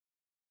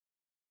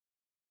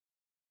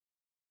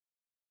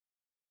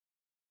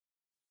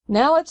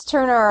Now let's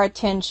turn our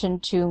attention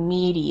to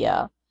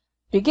media,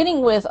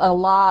 beginning with a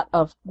lot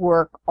of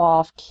work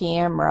off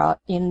camera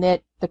in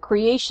that the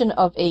creation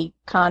of a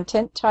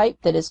content type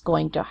that is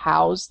going to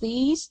house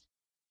these,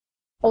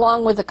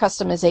 along with the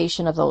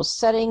customization of those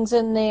settings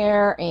in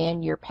there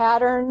and your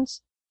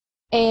patterns,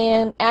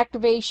 and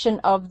activation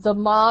of the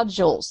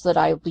modules that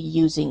I'll be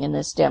using in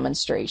this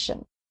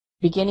demonstration,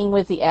 beginning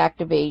with the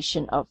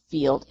activation of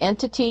field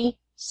entity,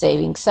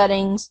 saving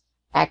settings,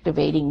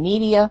 activating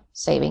media,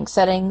 saving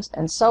settings,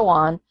 and so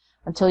on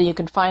until you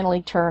can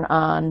finally turn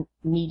on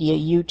Media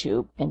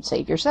YouTube and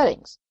save your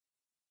settings.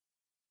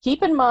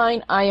 Keep in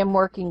mind I am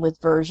working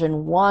with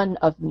version 1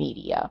 of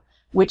Media,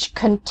 which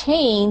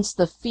contains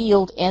the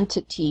field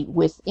entity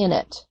within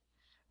it.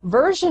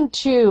 Version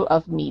 2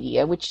 of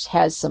Media, which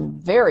has some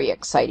very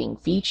exciting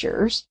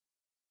features,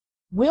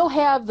 will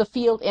have the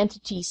field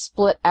entity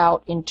split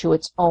out into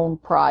its own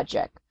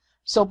project.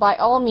 So by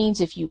all means,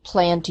 if you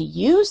plan to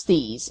use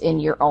these in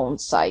your own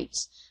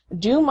sites,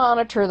 do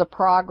monitor the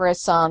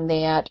progress on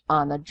that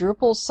on the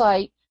Drupal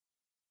site,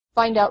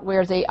 find out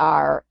where they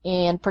are,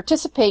 and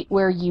participate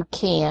where you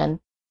can.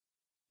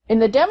 In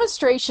the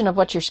demonstration of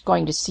what you're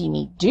going to see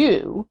me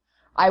do,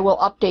 I will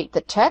update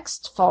the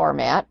text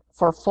format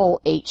for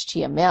full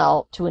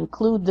HTML to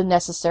include the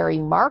necessary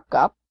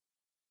markup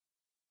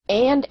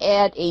and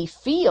add a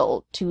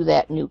field to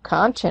that new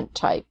content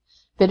type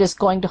that is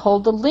going to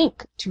hold the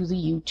link to the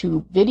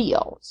YouTube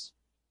videos.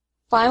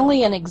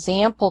 Finally, an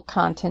example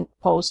content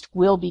post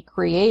will be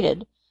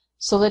created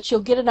so that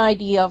you'll get an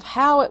idea of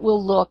how it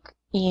will look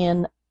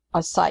in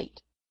a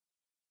site.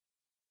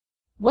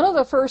 One of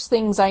the first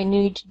things I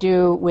need to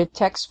do with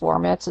text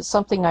formats is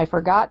something I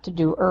forgot to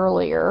do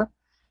earlier,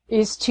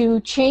 is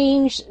to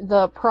change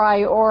the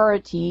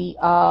priority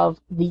of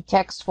the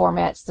text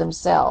formats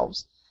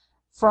themselves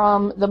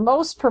from the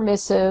most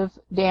permissive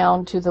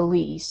down to the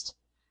least,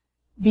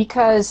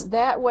 because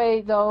that way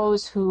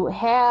those who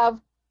have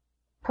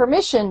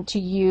permission to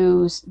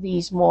use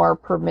these more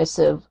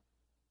permissive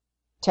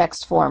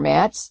text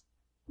formats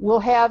will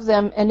have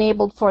them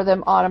enabled for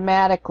them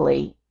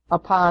automatically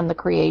upon the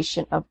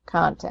creation of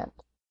content.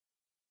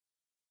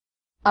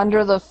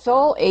 Under the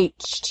full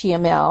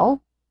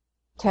HTML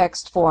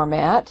text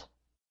format,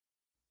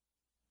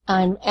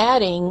 I'm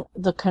adding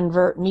the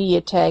convert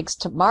media tags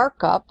to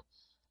markup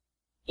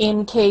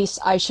in case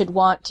I should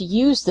want to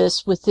use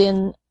this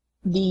within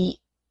the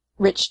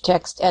rich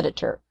text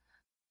editor.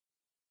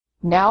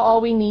 Now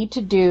all we need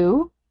to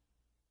do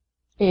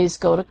is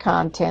go to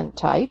content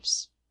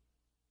types,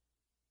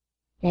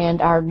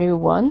 and our new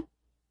one,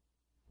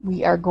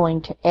 we are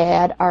going to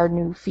add our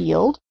new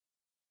field,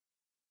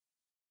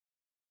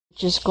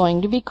 which is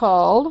going to be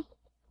called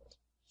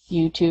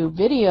YouTube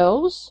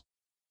videos,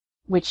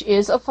 which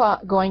is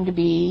going to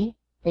be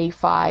a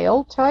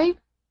file type,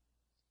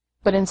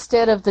 but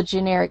instead of the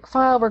generic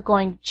file, we're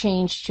going to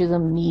change to the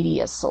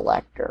media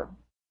selector.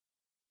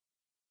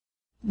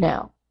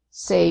 Now,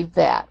 save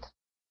that.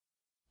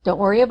 Don't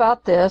worry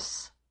about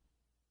this.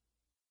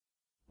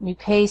 Let me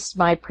paste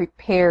my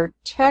prepared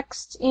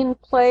text in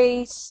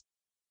place,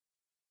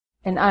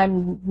 and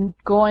I'm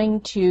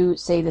going to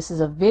say this is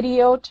a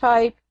video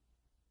type,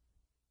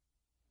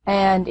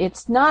 and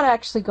it's not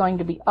actually going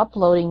to be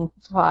uploading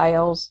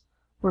files.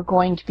 We're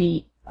going to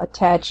be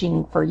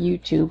attaching for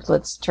YouTube.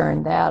 Let's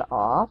turn that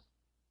off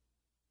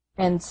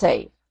and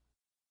save.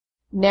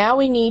 Now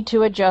we need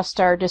to adjust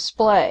our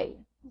display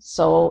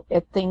so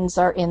if things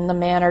are in the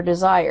manner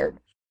desired.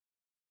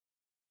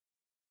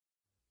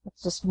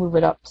 Let's just move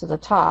it up to the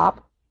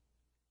top.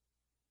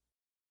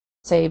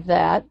 Save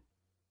that.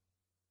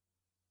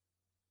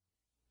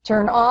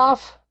 Turn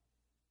off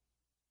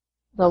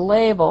the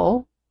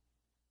label,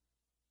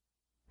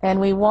 and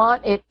we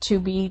want it to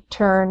be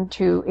turned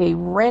to a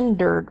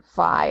rendered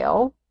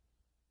file.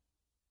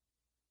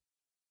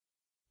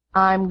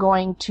 I'm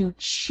going to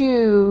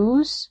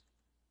choose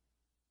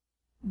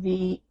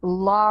the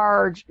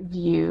large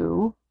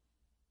view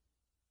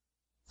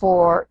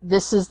for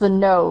this is the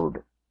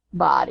node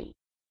body.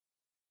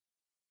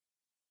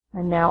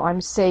 And now I'm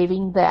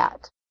saving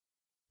that.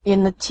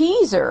 In the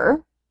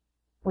teaser,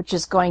 which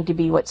is going to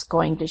be what's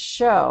going to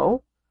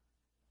show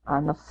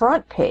on the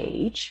front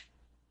page,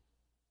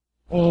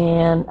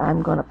 and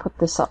I'm going to put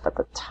this up at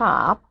the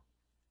top.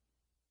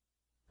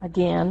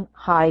 Again,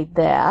 hide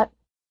that.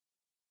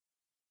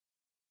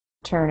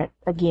 Turn it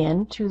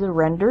again to the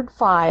rendered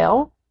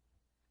file,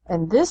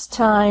 and this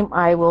time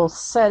I will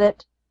set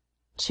it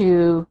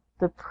to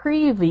the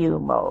preview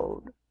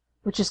mode,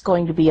 which is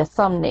going to be a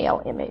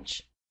thumbnail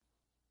image.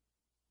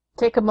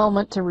 Take a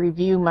moment to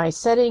review my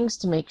settings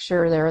to make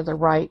sure they're the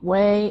right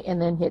way,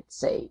 and then hit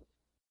save.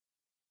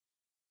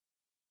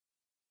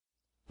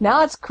 Now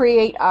let's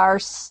create our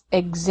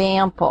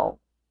example.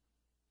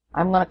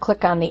 I'm going to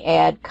click on the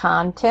Add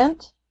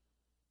Content,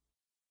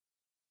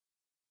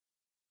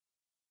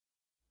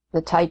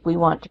 the type we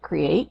want to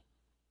create.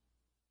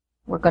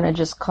 We're going to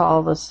just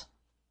call this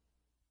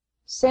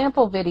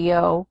sample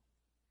video,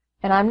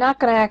 and I'm not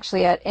going to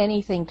actually add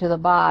anything to the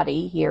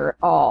body here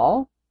at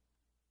all.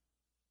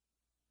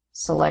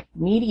 Select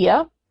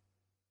Media,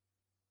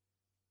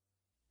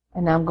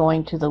 And I'm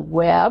going to the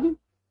web.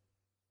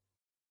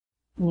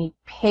 Let me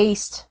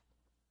paste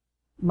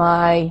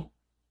my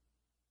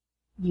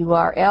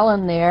URL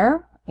in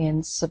there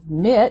and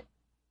submit.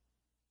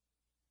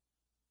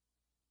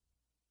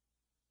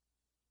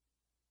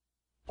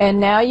 And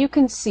now you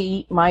can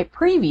see my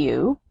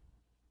preview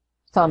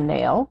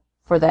thumbnail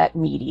for that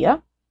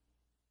media.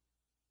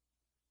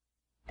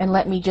 And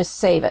let me just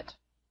save it.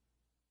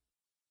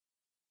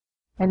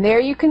 And there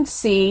you can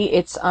see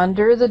it's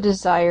under the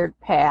desired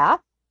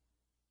path.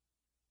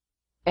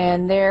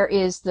 And there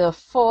is the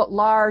full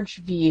large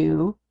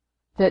view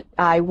that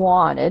I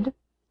wanted,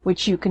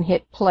 which you can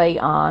hit play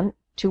on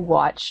to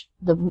watch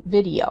the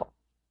video.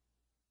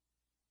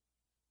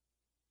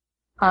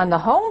 On the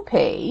home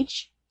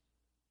page,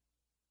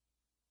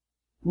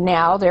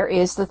 now there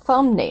is the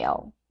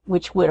thumbnail,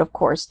 which would of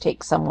course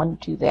take someone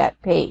to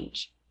that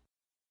page.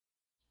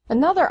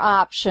 Another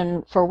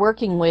option for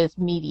working with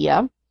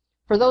media,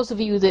 for those of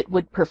you that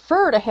would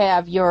prefer to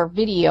have your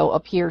video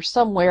appear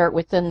somewhere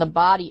within the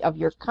body of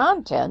your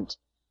content,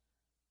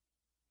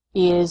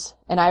 is,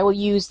 and I will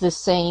use the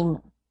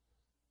same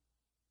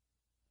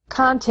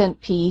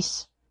content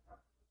piece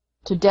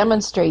to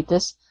demonstrate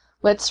this.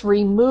 Let's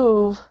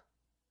remove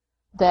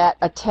that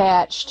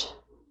attached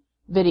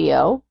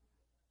video.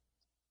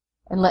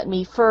 And let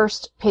me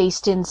first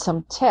paste in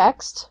some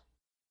text.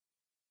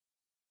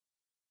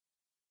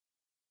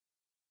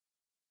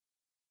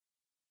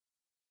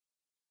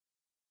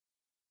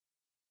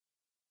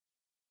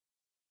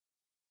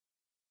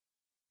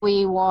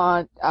 We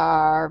want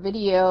our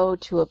video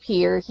to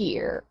appear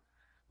here.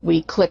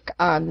 We click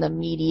on the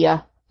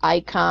media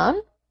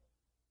icon.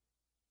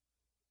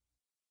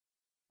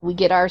 We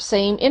get our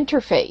same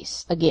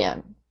interface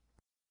again.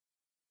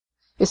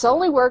 This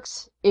only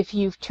works if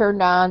you've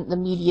turned on the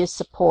media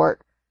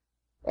support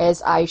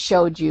as I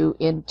showed you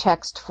in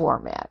text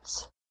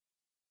formats.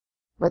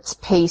 Let's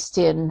paste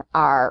in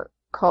our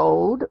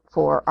code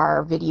for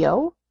our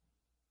video.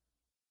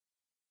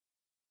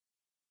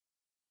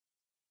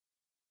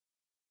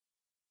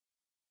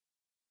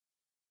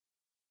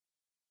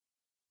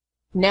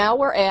 Now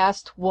we're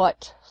asked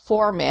what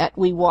format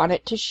we want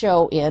it to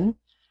show in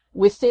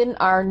within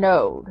our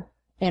node,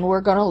 and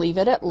we're going to leave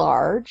it at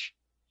large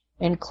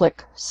and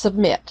click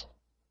Submit.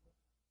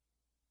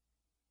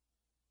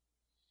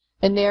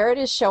 And there it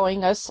is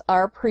showing us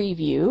our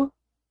preview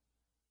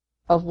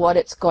of what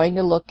it's going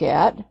to look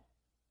at.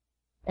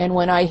 And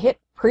when I hit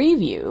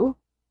Preview,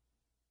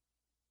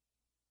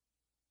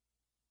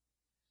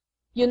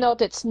 you'll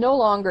note it's no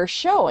longer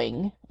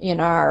showing in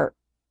our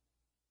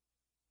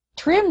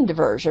trimmed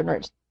version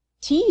or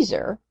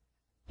teaser,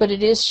 but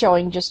it is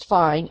showing just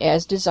fine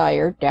as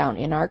desired down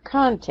in our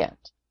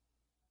content.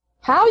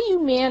 How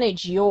you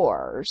manage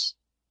yours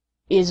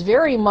is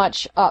very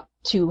much up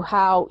to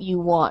how you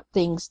want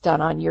things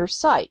done on your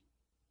site.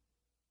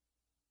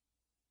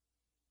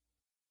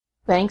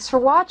 Thanks for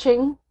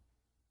watching.